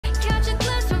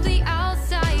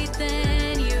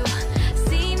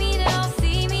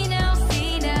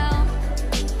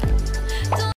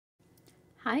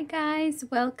Hi guys,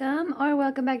 welcome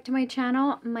back to my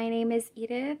channel. My name is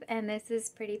Edith and this is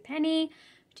Pretty Penny.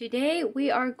 Today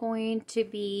we are going to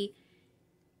be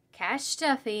cash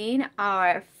stuffing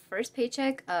our first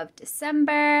paycheck of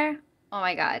December. Oh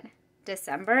my god,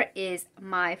 December is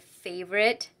my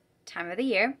favorite time of the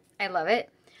year. I love it.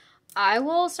 I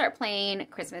will start playing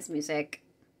Christmas music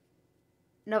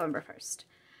November 1st.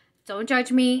 Don't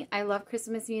judge me. I love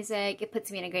Christmas music. It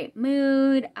puts me in a great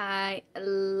mood. I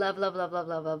love.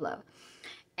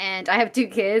 And I have two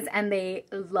kids and they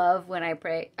love when I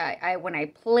play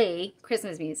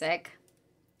Christmas music.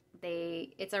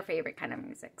 It's our favorite kind of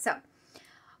music. So,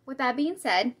 with that being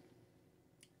said,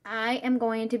 I am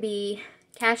going to be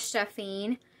cash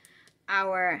stuffing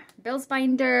our bills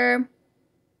binder,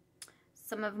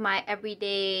 some of my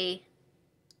everyday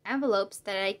envelopes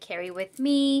that I carry with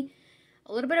me,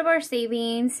 a little bit of our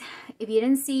savings. If you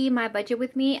didn't see my budget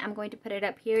with me, I'm going to put it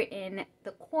up here in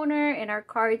the corner in our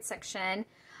card section.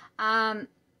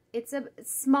 It's a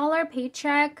smaller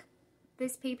paycheck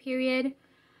this pay period,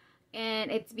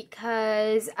 and it's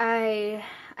because I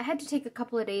had to take a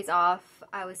couple of days off.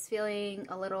 I was feeling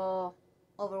a little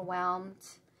overwhelmed.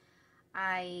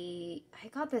 I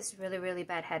got this really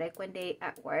bad headache one day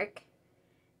at work.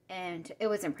 And it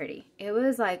wasn't pretty. It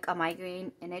was like a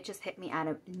migraine and it just hit me out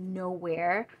of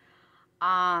nowhere.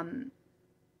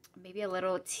 Maybe a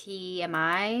little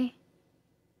TMI.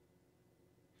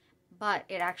 But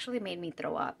it actually made me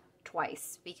throw up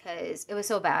twice because it was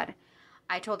so bad.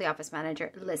 I told the office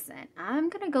manager, listen, I'm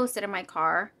going to go sit in my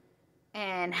car.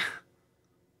 And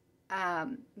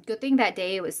good thing that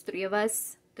day it was three of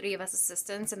us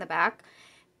assistants in the back.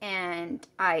 And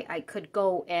I could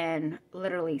go and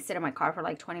literally sit in my car for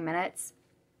like 20 minutes.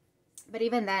 But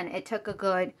even then, it took a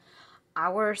good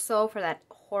hour or so for that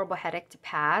horrible headache to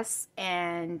pass.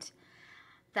 And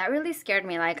that really scared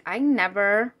me. Like, I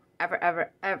never,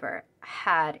 ever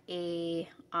had a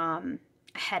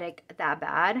headache that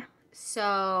bad.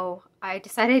 So I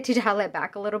decided to dial it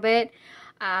back a little bit.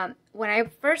 When I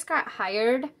first got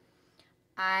hired,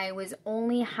 I was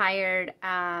only hired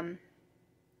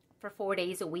for 4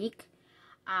 days a week,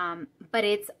 but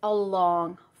it's a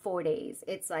long 4 days.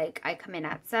 It's like I come in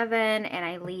at 7 and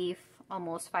I leave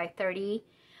almost 5:30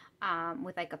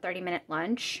 with like a 30-minute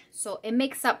lunch. So it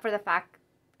makes up for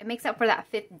that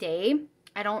fifth day.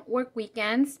 I don't work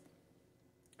weekends,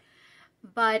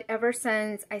 but ever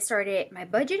since I started my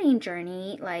budgeting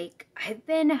journey, like I've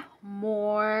been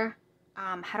more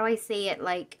how do I say it,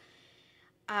 like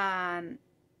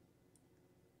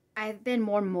I've been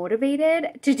more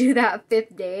motivated to do that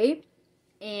fifth day.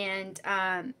 And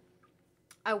I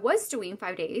was doing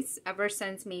 5 days ever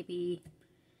since maybe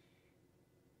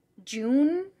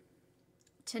June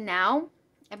to now.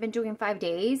 I've been doing 5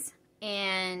 days.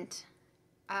 And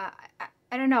I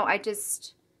don't know. I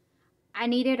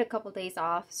needed a couple days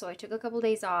off. So I took a couple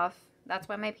days off. That's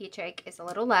why my paycheck is a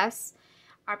little less.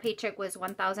 Our paycheck was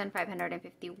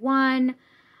 $1,551.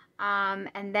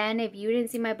 And then if you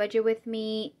didn't see my budget with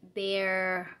me,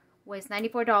 there was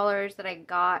 $94 that I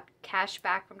got cash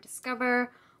back from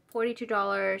Discover,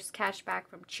 $42 cash back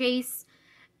from Chase,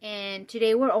 and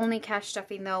today we're only cash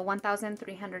stuffing though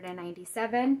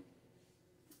 $1,397.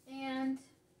 And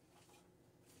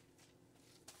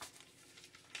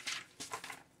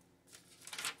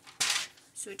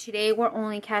so today we're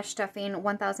only cash stuffing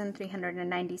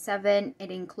 $1,397.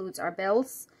 It includes our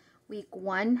bills. Week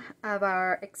 1 of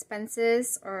our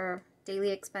expenses or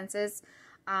daily expenses,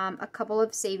 a couple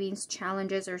of savings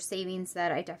challenges or savings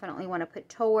that I definitely want to put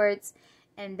towards,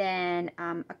 and then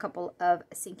a couple of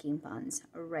sinking funds,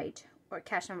 right, or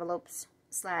cash envelopes /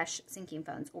 sinking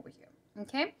funds over here.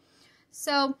 Okay,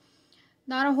 so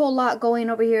not a whole lot going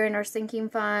over here in our sinking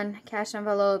fund cash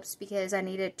envelopes because I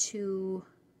needed to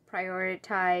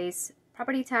prioritize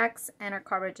property tax and our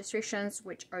car registrations,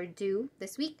 which are due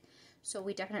this week. So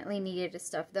we definitely needed to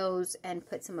stuff those and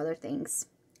put some other things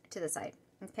to the side.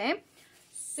 Okay,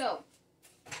 so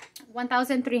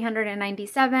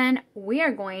 $1,397. We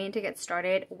are going to get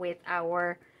started with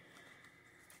our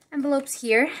envelopes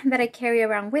here that I carry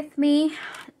around with me.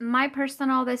 My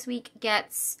personal this week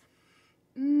gets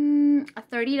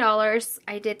 $30.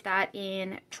 I did that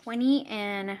in 20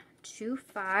 and 2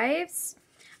 5s.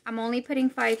 I'm only putting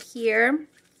 5 here.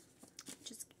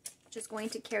 Just going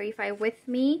to carry 5 with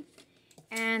me.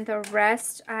 And the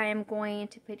rest I am going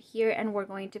to put here, and we're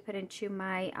going to put into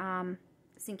my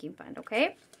sinking fund,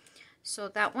 okay? So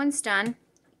that one's done.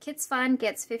 Kids Fund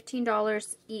gets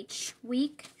 $15 each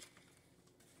week.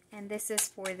 And this is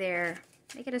for they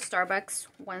get a Starbucks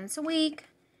once a week.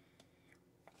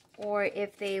 Or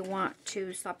if they want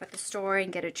to stop at the store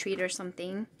and get a treat or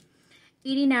something.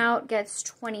 Eating out gets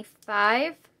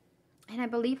 25. And I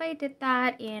believe I did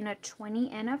that in a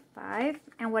 20 and a 5.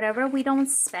 And whatever we don't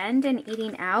spend in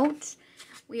eating out,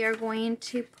 we are going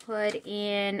to put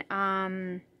in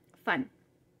fun.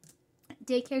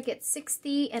 Daycare gets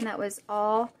 60, and that was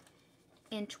all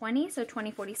in 20. So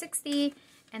 20, 40, 60.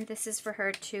 And this is for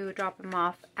her to drop them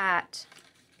off at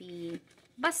the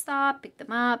bus stop, pick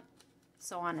them up,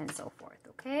 so on and so forth,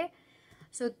 okay?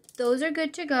 So those are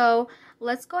good to go.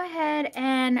 Let's go ahead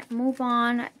and move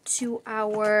on to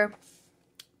our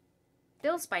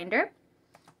bills binder.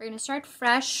 We're going to start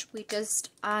fresh. We just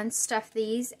unstuffed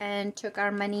these and took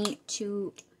our money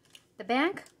to the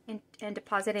bank and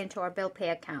deposit into our bill pay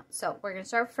account. So we're going to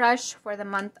start fresh for the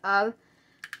month of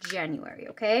January,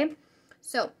 okay?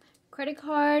 So credit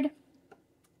card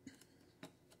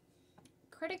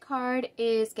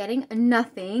is getting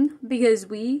nothing because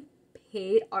we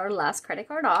paid our last credit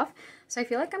card off. So I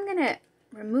feel like I'm going to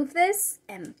remove this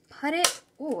and put it,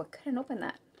 oh, I couldn't open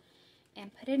that.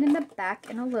 And put it in the back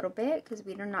in a little bit because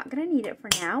we're not going to need it for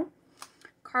now.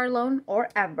 Car loan or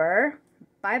ever.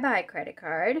 Bye-bye credit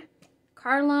card.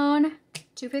 Car loan,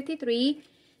 $253.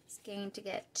 It's going to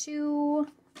get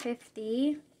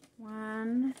 $250.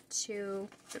 1, 2,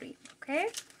 3. Okay.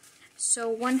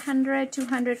 So $100,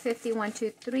 $250, 1,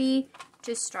 2, 3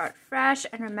 to start fresh.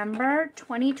 And remember,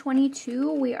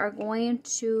 2022, we are going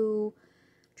to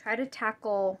try to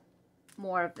tackle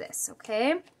more of this,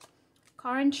 okay?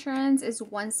 Car insurance is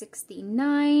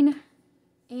 $169,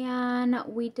 and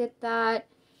we did that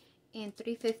in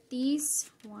 350s.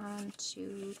 1,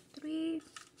 2, 3.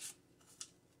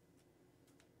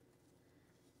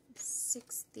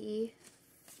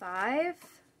 65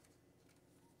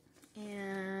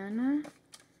 and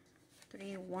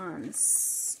 3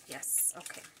 ones. Yes,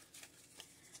 okay.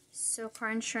 So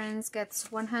car insurance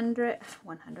gets 100,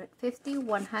 150,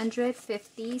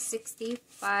 150,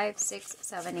 65, 6,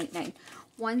 7, 8, 9.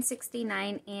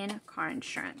 169 in car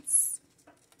insurance.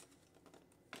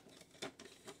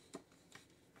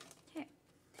 Okay.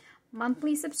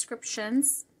 Monthly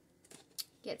subscriptions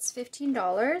gets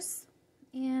 $15.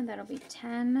 And that'll be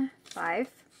 10, 5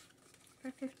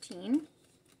 for 15.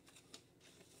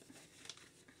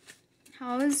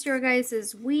 How is your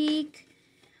guys' week?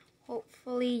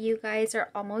 Hopefully you guys are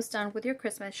almost done with your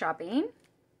Christmas shopping.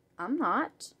 I'm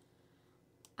not.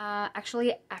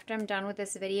 Actually, after I'm done with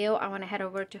this video, I want to head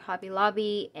over to Hobby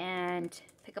Lobby and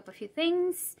pick up a few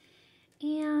things.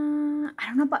 And I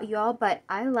don't know about y'all, but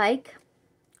I like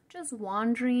just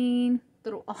wandering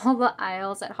through all the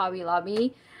aisles at Hobby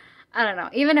Lobby. I don't know.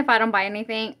 Even if I don't buy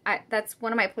anything, that's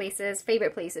one of my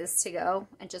favorite places to go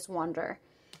and just wander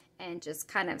and just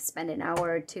kind of spend an hour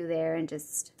or two there and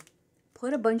just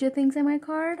put a bunch of things in my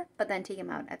cart, but then take them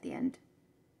out at the end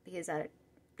because I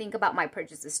think about my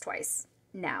purchases twice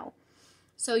now.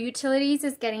 So utilities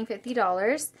is getting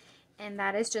 $50, and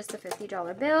that is just a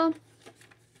 $50 bill.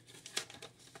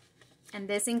 And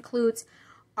this includes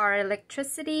our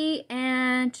electricity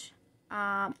and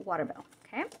water bill,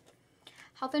 okay?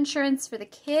 Health insurance for the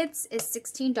kids is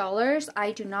 $16.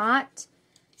 I do not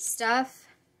stuff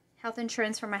health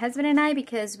insurance for my husband and I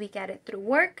because we get it through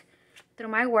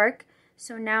my work.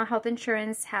 So now health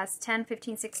insurance has 10,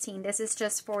 15, 16. This is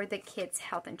just for the kids'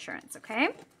 health insurance,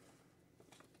 okay?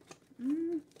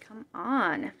 Come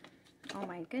on. Oh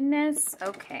my goodness.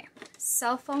 Okay.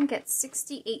 Cell phone gets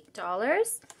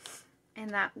 $68.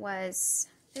 And that was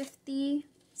 50,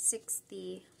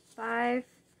 65,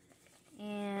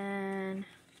 and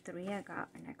 3. I got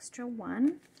an extra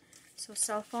 1. So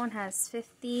cell phone has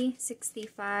 50,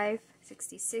 65,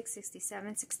 66,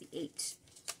 67, 68.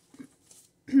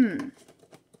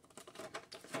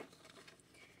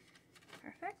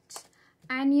 Perfect.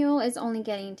 Annual is only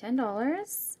getting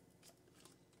 $10.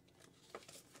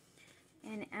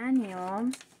 And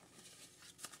annual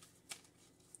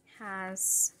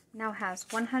now has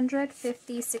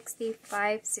 150,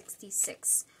 65,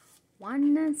 66.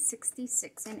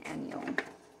 166 in annual.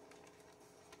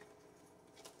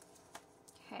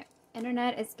 Okay,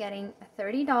 internet is getting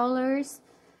 $30,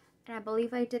 and I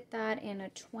believe I did that in a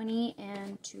 20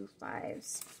 and 2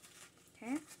 5s.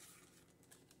 Okay,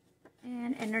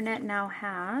 and internet now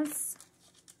has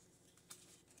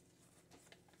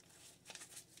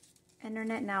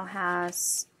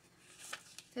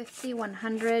 50,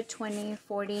 100, 20,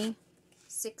 40,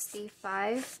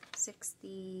 65,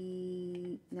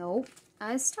 60, nope,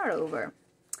 let's start over,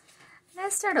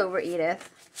 Edith.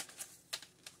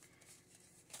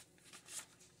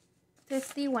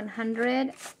 50,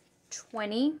 100,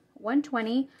 20,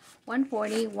 120,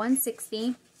 140,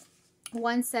 160,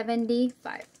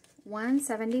 175.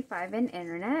 175 in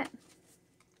internet.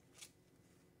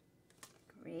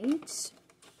 Great.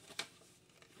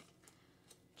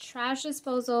 Trash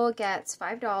disposal gets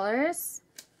 $5.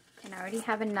 And I already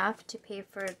have enough to pay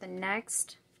for the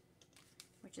next.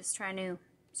 We're just trying to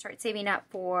start saving up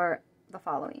for the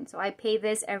following. So I pay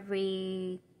this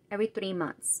every 3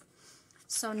 months.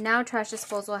 So now trash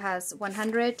disposal has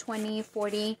 100, 20,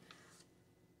 40,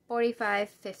 45,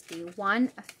 50.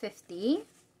 150.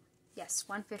 Yes,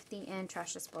 150 in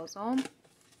trash disposal.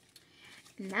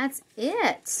 And that's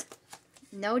it.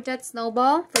 No debt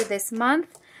snowball for this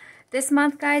month. This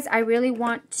month, guys, I really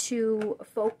want to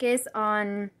focus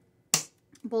on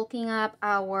bulking up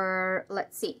our,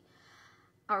 let's see,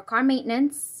 our car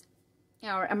maintenance,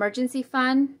 our emergency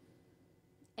fund,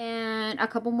 and a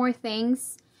couple more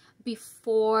things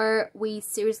before we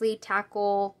seriously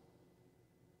tackle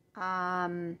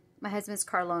my husband's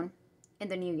car loan in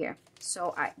the new year.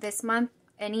 So this month,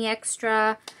 any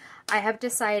extra, I have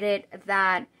decided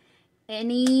that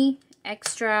any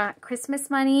extra Christmas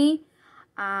money,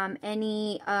 I'm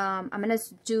gonna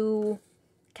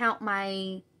count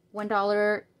my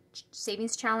 $1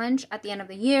 savings challenge at the end of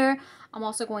the year. I'm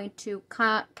also going to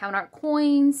count our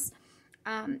coins.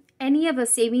 Any of the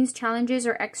savings challenges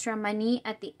or extra money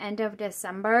at the end of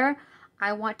December,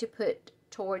 I want to put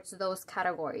towards those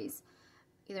categories.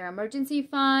 Either emergency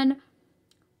fund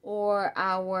or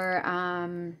our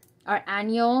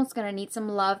annual is going to need some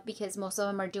love because most of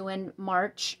them are due in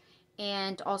March,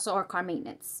 and also our car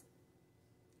maintenance.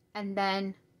 And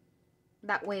then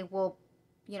that way we'll,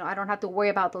 I don't have to worry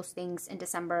about those things in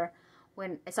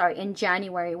in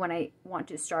January when I want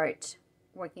to start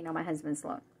working on my husband's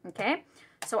loan. Okay,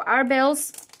 so our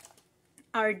bills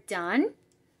are done.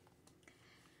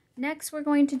 Next, we're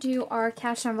going to do our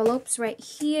cash envelopes right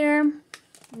here.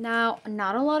 Now,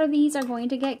 not a lot of these are going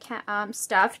to get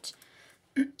stuffed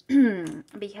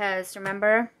because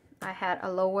remember, I had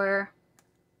a lower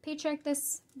paycheck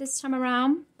this time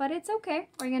around, but it's okay.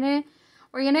 We're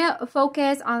gonna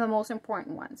focus on the most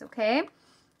important ones. Okay,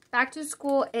 back to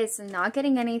school is not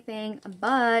getting anything,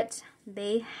 but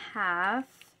they have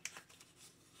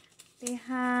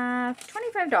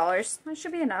 $25. That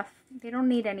should be enough. They don't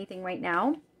need anything right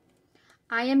now.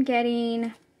 I am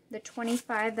getting the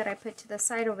 25 that I put to the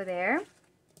side over there.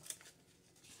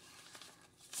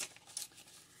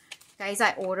 Guys,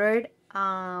 I ordered,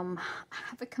 I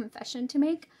have a confession to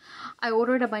make. I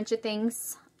ordered a bunch of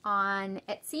things on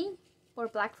Etsy for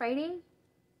Black Friday,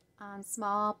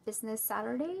 Small Business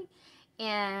Saturday,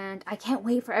 and I can't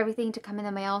wait for everything to come in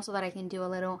the mail so that I can do a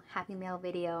little Happy Mail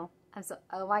video.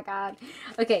 Oh my God.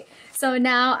 Okay, so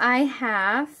now I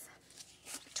have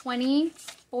 20,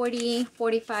 40,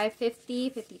 45, 50,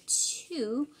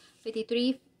 52,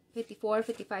 53, 54,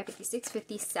 55, 56,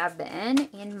 57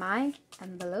 in my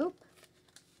envelope.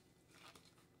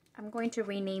 I'm going to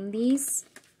rename these.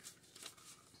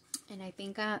 And I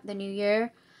think the new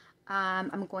year,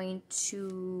 I'm going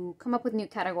to come up with new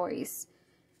categories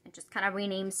and just kind of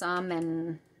rename some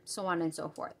and so on and so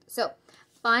forth. So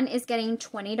fun is getting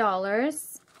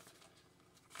 $20.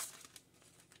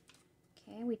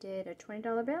 Okay, we did a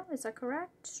 $20 bill. Is that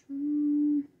correct?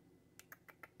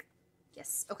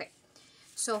 Yes. Okay.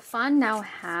 So fun now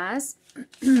has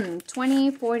 20,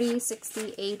 40,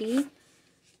 60, 80,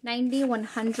 90,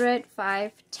 100,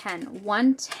 5, 10.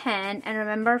 110. And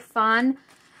remember, fun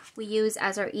we use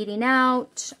as our eating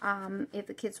out. If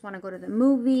the kids want to go to the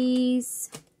movies,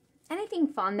 anything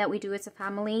fun that we do as a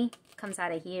family comes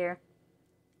out of here.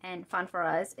 And fun for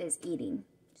us is eating.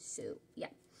 So,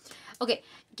 yeah. Okay,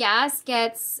 gas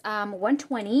gets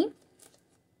 120.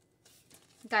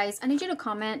 Guys, I need you to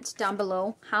comment down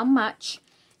below how much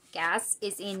gas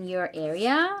is in your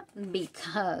area,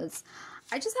 because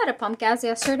I just had a pump gas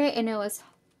yesterday and it was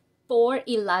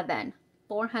 $411.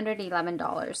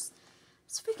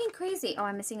 It's freaking crazy. Oh,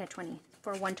 I'm missing a 20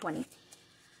 for 120.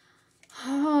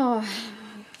 Oh,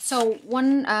 so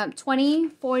 20,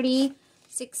 40,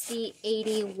 60,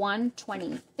 80,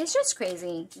 120. It's just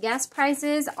crazy. Gas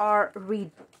prices are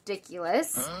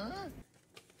ridiculous.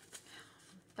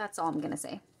 That's all I'm gonna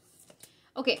say.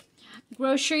 Okay,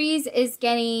 groceries is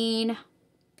getting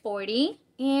 40,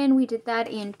 and we did that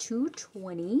in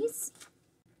 220s.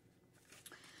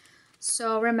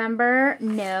 So remember,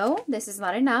 no, this is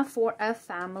not enough for a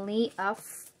family of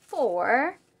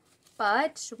 4,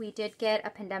 but we did get a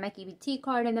pandemic EBT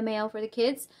card in the mail for the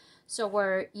kids. So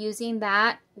we're using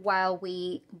that while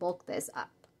we bulk this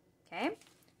up, okay?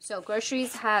 So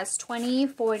groceries has 20,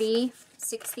 40,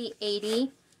 60,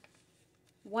 80,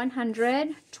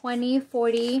 100, 20,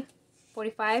 40,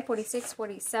 45, 46,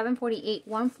 47, 48,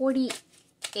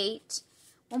 148,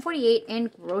 148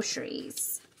 in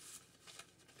groceries.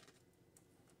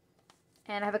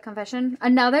 And I have a confession,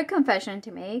 another confession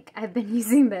to make. I've been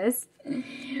using this.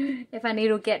 If I need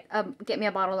to get me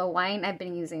a bottle of wine, I've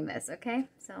been using this, okay?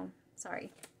 So, sorry.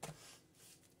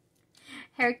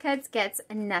 Haircuts gets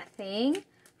nothing.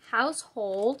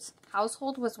 Household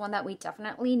was one that we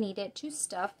definitely needed to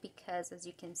stuff because, as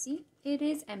you can see, it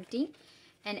is empty.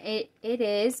 And it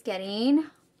is getting,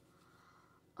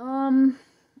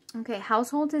 okay,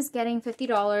 household is getting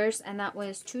 $50, and that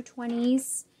was 2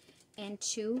 20s and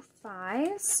 2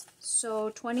 5s. So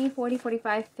 20, 40,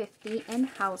 45, 50 in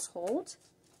household.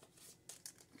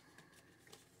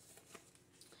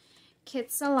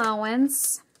 Kids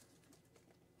allowance.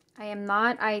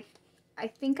 I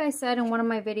think I said in one of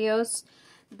my videos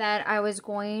that I was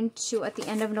going to, at the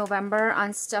end of November,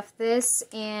 unstuff this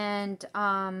and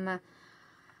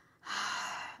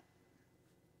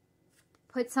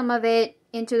put some of it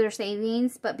into their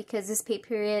savings, but because this pay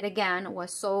period again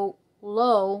was so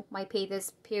low, my pay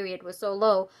this period was so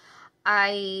low,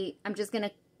 I'm just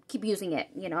gonna keep using it.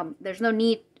 You know, there's no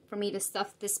need for me to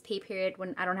stuff this pay period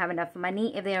when I don't have enough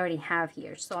money if they already have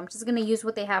here. So I'm just gonna use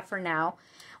what they have for now,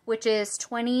 which is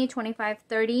 20, 25,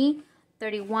 30,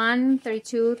 31,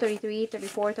 32, 33,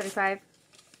 34, 35,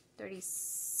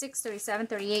 36, 37,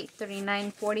 38,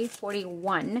 39, 40,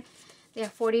 41. They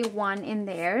have 41 in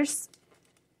theirs,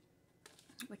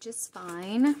 which is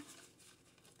fine.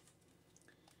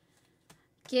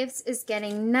 Gifts is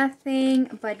getting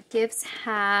nothing, but Gifts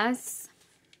has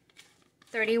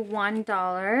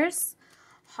 $31.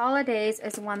 Holidays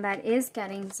is one that is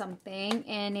getting something,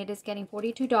 and it is getting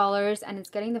 $42, and it's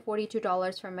getting the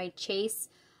 $42 from my Chase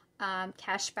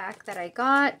cashback that I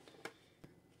got.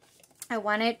 I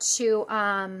wanted to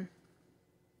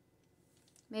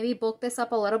maybe bulk this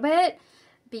up a little bit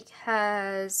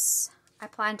because I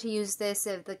plan to use this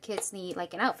if the kids need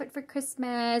like an outfit for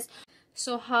Christmas.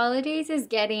 So Holidays is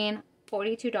getting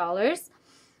 $42,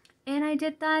 and I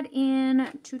did that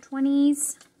in 2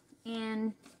 20s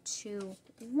and 2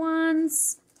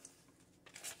 1s.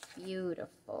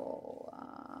 Beautiful.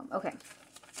 Okay.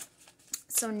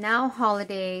 So now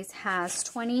Holidays has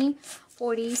 20,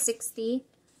 40, 60,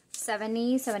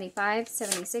 70, 75,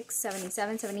 76,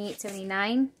 77, 78,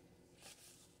 79,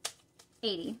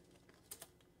 80.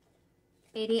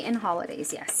 80 in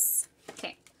Holidays, yes.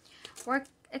 Okay. Work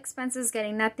expenses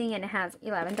getting nothing, and it has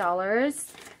 $11.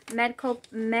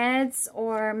 Meds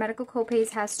or medical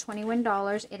copays has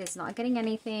 $21. It is not getting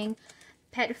anything.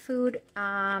 Pet food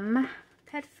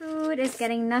is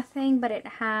getting nothing, but it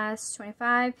has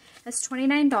 25. That's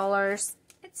 $29.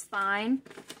 It's fine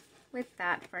with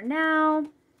that for now.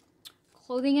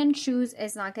 Clothing and shoes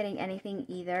is not getting anything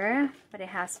either, but it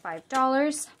has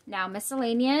 $5. Now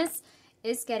miscellaneous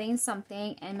is getting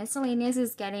something, and miscellaneous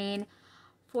is getting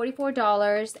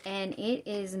 $44, and it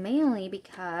is mainly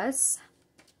because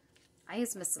I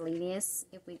use miscellaneous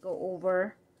if we go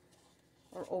over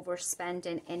or overspend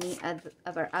in any of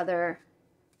our other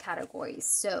categories.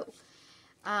 So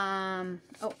oh,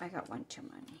 I got one too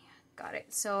many. Got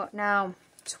it. So now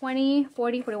 20,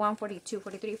 40, 41, 42,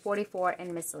 43, 44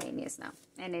 in miscellaneous now,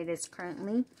 and it is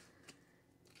currently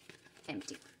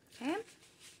empty. Okay,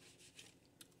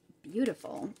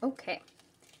 beautiful. Okay,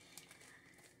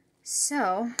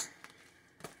 so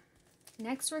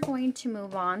next we're going to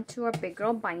move on to our big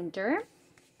girl binder,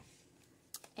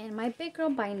 and my big girl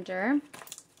binder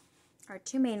are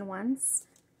two main ones.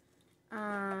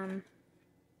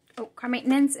 Oh, car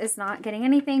maintenance is not getting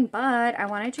anything, but I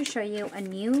wanted to show you a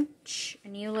new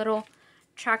little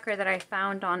tracker that I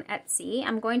found on Etsy.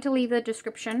 I'm going to leave the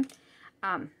description.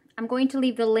 I'm going to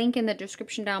leave the link in the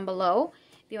description down below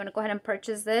if you want to go ahead and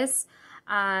purchase this.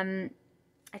 I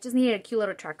just needed a cute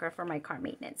little tracker for my car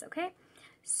maintenance. Okay,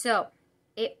 so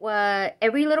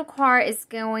every little car is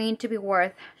going to be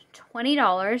worth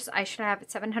 $20. I should have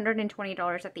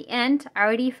 $720 at the end. I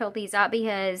already filled these out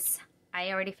because I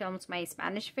already filmed my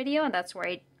Spanish video, and that's where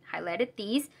I highlighted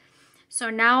these. So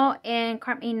now in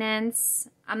car maintenance,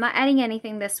 I'm not adding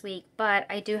anything this week, but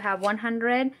I do have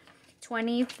 100,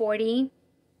 20, 40,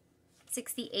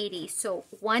 60, 80. So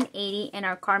 180 in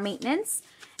our car maintenance,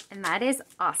 and that is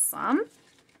awesome.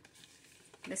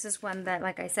 This is one that,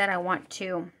 like I said, I want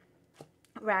to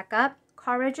rack up.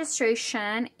 Car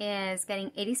registration is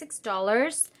getting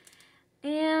 $86,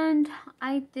 and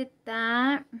I did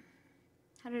that.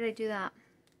 How did I do that?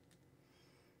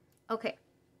 Okay.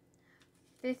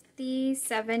 50,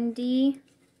 70,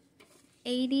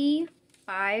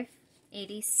 85,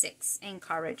 86 in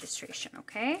car registration,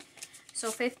 okay?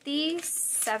 So 50,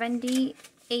 70,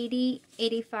 80,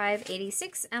 85,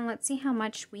 86, and let's see how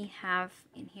much we have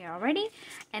in here already.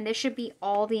 And this should be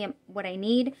all what I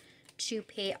need to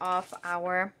pay off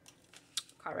our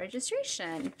car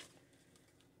registration.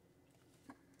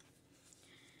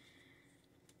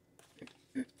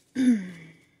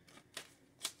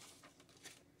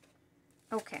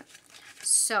 Okay,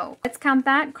 so let's count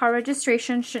that. Car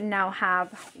registration should now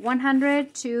have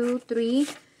 100, 2, 3,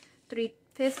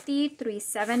 350,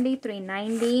 370,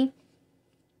 390,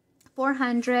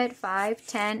 400, 5,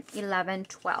 10, 11,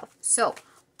 12. So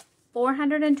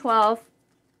 412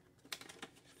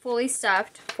 fully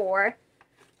stuffed for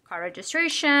car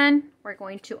registration. We're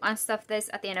going to unstuff this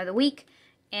at the end of the week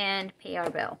and pay our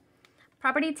bill.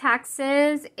 Property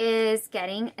taxes is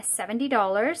getting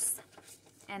 $70.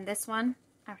 And this one,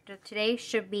 after today,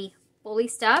 should be fully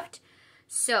stuffed.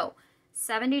 So,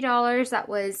 $70, that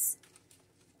was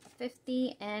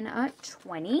 50 and a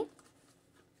 20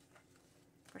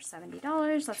 for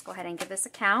 $70. Let's go ahead and give this a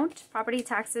count. Property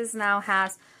taxes now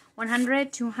has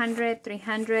 100, 200,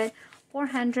 300,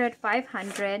 400,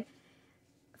 500,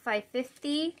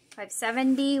 550,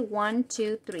 570, 1,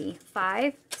 2, 3,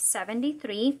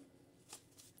 573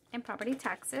 in property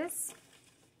taxes.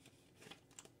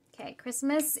 Okay,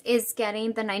 Christmas is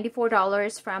getting the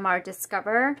 $94 from our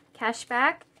Discover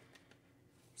cashback.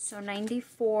 So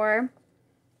 94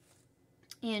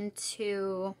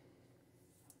 into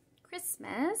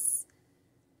Christmas.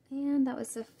 And that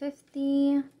was a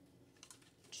 50,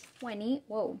 20,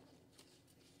 whoa.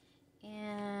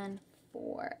 And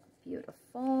 4,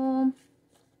 beautiful.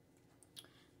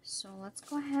 So let's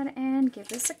go ahead and give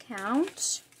this a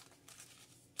count.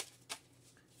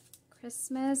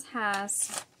 Christmas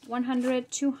has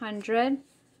 100, 200,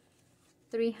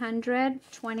 300,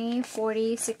 20,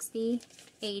 40, 60,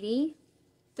 80,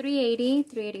 380,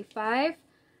 385,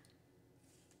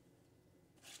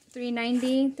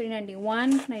 390,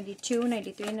 391, 92,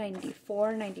 93,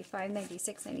 94, 95,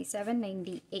 96, 97,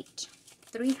 98.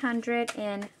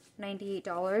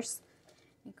 $398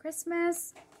 in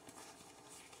Christmas.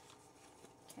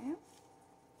 Okay.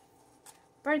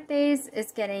 Birthdays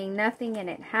is getting nothing and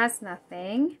it has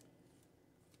nothing.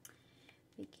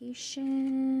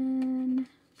 Vacation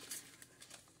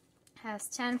has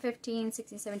 10, 15,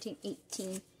 16, 17,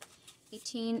 18.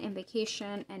 18 in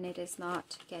vacation and it is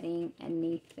not getting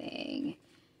anything.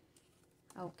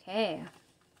 Okay.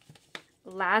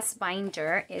 Last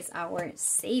binder is our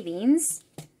savings.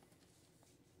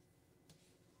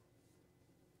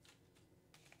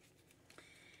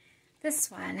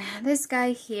 This one, this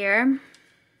guy here,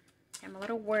 I'm a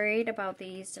little worried about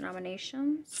these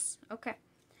denominations. Okay,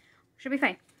 should be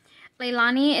fine.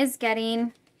 Leilani is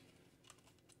getting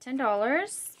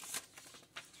 $10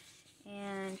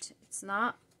 and it's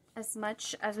not as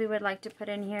much as we would like to put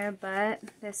in here, but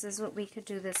this is what we could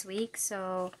do this week.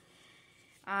 So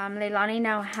Leilani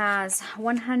now has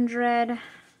 100,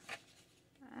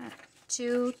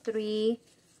 2, 3,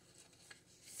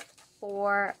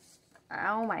 4,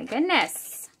 oh my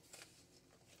goodness,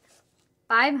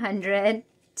 500,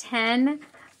 10,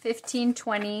 15,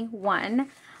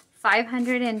 21,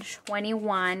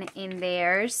 521 in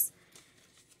theirs.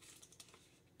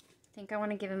 I think I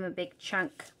want to give him a big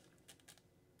chunk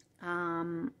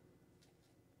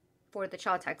for the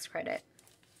child tax credit.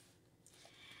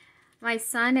 My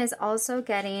son is also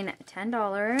getting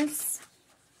 $10.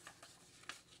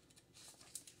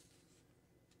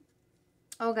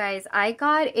 Oh, guys, I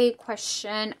got a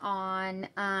question on,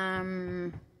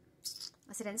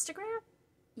 was it Instagram?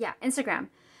 Yeah, Instagram.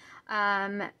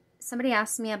 Somebody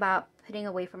asked me about putting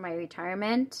away for my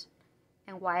retirement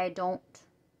and why I don't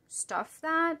stuff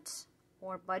that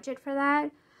or budget for that.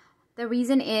 The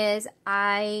reason is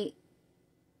I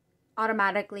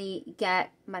automatically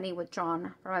get money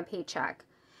withdrawn from my paycheck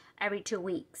every 2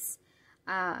 weeks.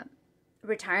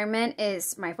 Retirement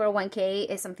is, my 401k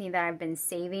is something that I've been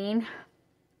saving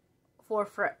for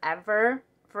forever,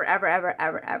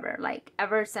 ever. Like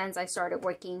ever since I started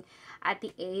working at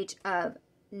the age of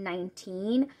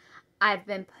 19, I've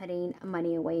been putting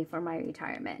money away for my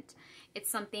retirement. It's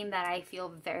something that I feel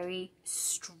very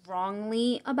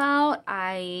strongly about.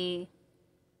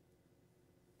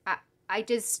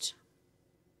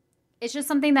 It's just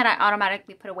something that I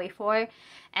automatically put away for,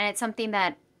 and it's something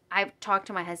that I've talked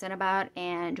to my husband about,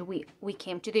 and we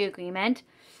came to the agreement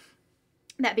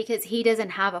that because he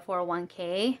doesn't have a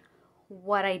 401k,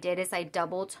 what I did is I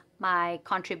doubled my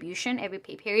contribution every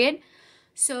pay period.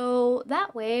 So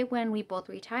that way, when we both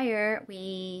retire,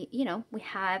 we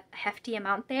have a hefty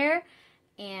amount there,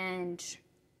 and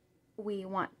we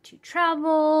want to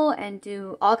travel and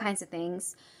do all kinds of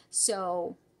things.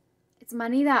 So it's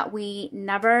money that we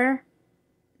never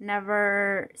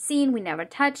seen, we never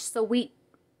touched, so we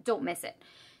don't miss it.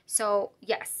 So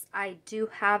yes, I do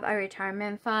have a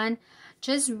retirement fund.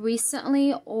 Just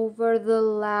recently, over the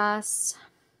last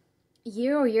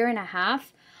year or year and a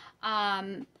half,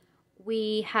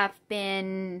 we have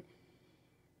been,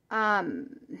 how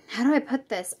do I put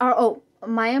this?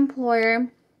 My employer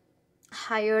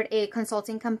hired a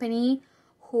consulting company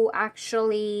who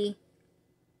actually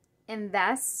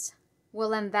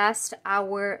will invest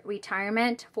our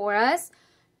retirement for us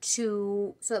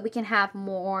so that we can have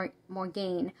more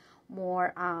gain,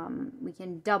 we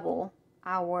can double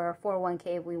our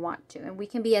 401k if we want to, and we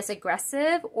can be as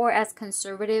aggressive or as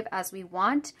conservative as we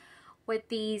want with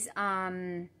these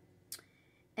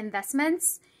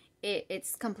investments.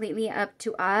 It's completely up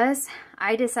to us.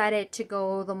 I decided to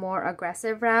go the more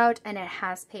aggressive route, and it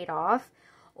has paid off.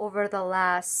 Over the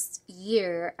last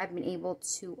year, I've been able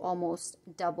to almost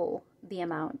double the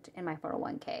amount in my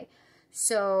 401k.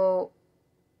 So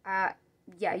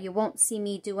yeah, you won't see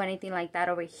me do anything like that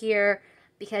over here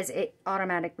because it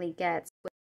automatically gets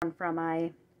from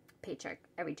my paycheck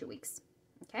every 2 weeks.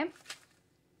 Okay,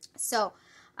 so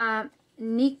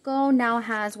Nico now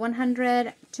has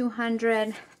 100,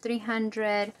 200,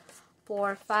 300,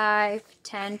 4, 5,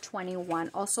 10,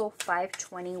 21. Also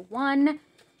 521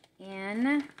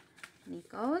 in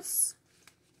Nico's.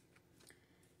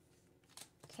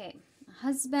 Okay, my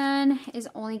husband is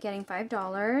only getting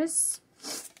 $5.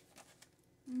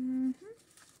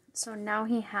 So now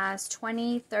he has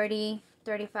 20, 30,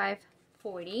 35,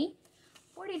 40.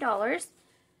 $40.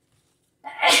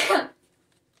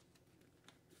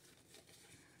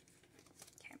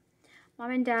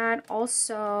 Mom and Dad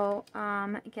also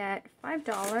get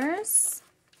 $5.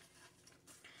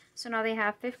 So now they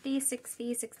have 50,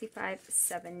 60, 65,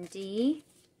 70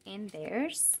 in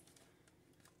theirs.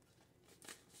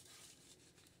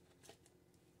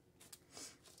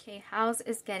 Okay, House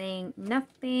is getting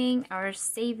nothing. Our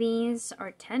savings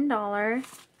are $10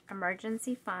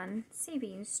 emergency fund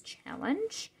savings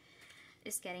challenge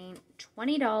is getting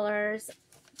 $20.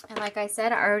 And like I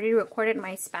said, I already recorded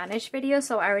my Spanish video,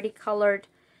 so I already colored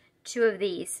 2 of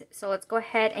these. So let's go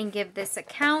ahead and give this a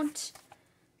count.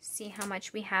 See how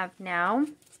much we have now.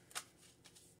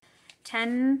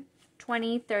 10,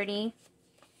 20, 30,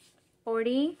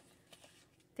 40,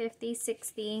 50,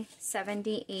 60,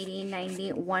 70, 80,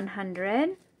 90,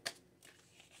 100.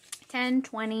 10,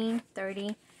 20,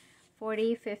 30,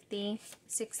 40, 50,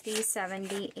 60,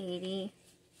 70, 80,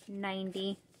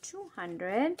 90,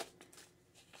 200.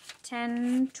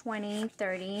 10, 20,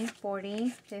 30, 40,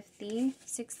 50,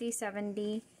 60,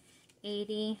 70,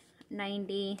 80,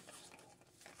 90,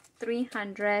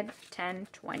 300, 10,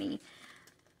 20.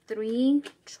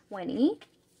 320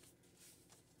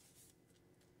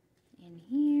 in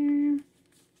here.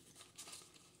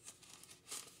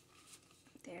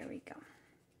 There we go.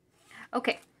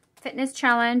 Okay, fitness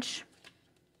challenge.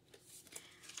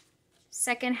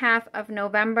 Second half of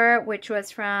November, which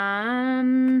was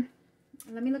from...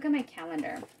 Let me look at my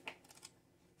calendar.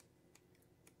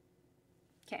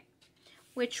 Okay.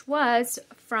 Which was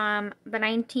from the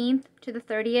 19th to the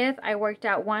 30th. I worked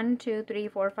out 1, 2, 3,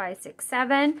 4, 5, 6,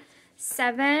 7.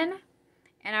 7.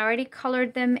 And I already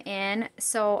colored them in.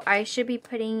 So I should be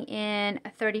putting in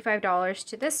 $35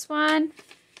 to this one.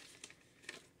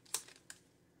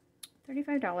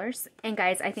 $35. And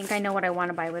guys, I think I know what I want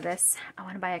to buy with this. I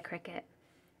want to buy a Cricut.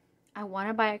 I want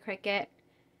to buy a Cricut.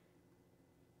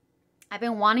 I've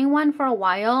been wanting one for a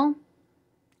while,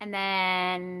 and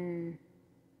then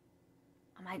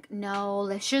I'm like, no,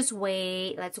 let's just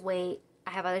wait. Let's wait.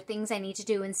 I have other things I need to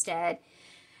do instead.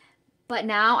 But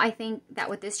now I think that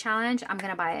with this challenge, I'm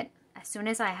going to buy it. As soon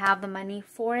as I have the money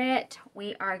for it,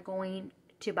 we are going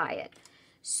to buy it.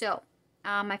 So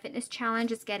my fitness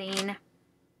challenge is getting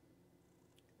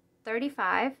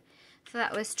 35. So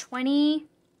that was 20,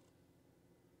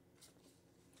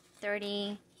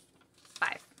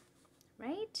 35.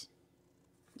 Right?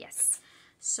 Yes.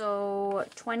 So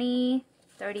 20,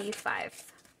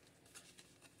 35.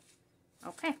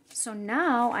 Okay. So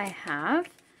now I have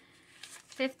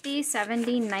 50,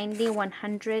 70, 90,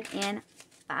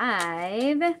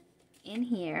 105 in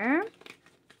here.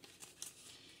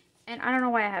 And I don't know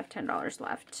why I have $10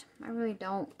 left. I really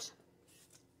don't.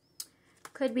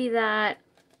 Could be that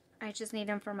I just need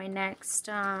them for my next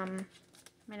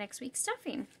week's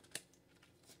stuffing.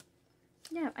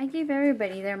 Yeah, I gave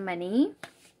everybody their money.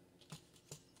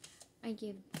 I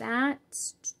gave that.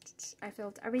 I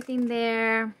filled everything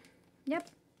there. Yep,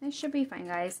 it should be fine,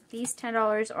 guys. These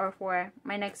 $10 are for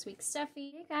my next week's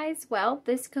stuffing. Hey, guys. Well,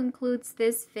 this concludes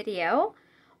this video.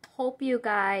 Hope you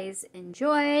guys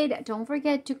enjoyed. Don't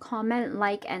forget to comment,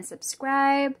 like, and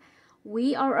subscribe.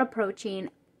 We are approaching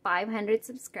 500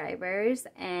 subscribers,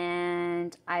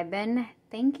 and I've been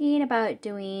thinking about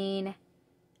doing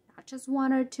not just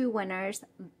 1 or 2 winners,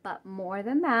 but more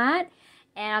than that.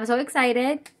 And I'm so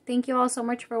excited. Thank you all so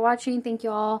much for watching. Thank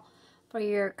you all for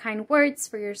your kind words,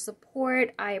 for your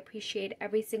support. I appreciate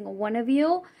every single one of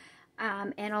you.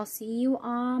 And I'll see you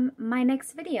on my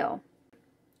next video.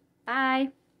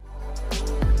 Bye.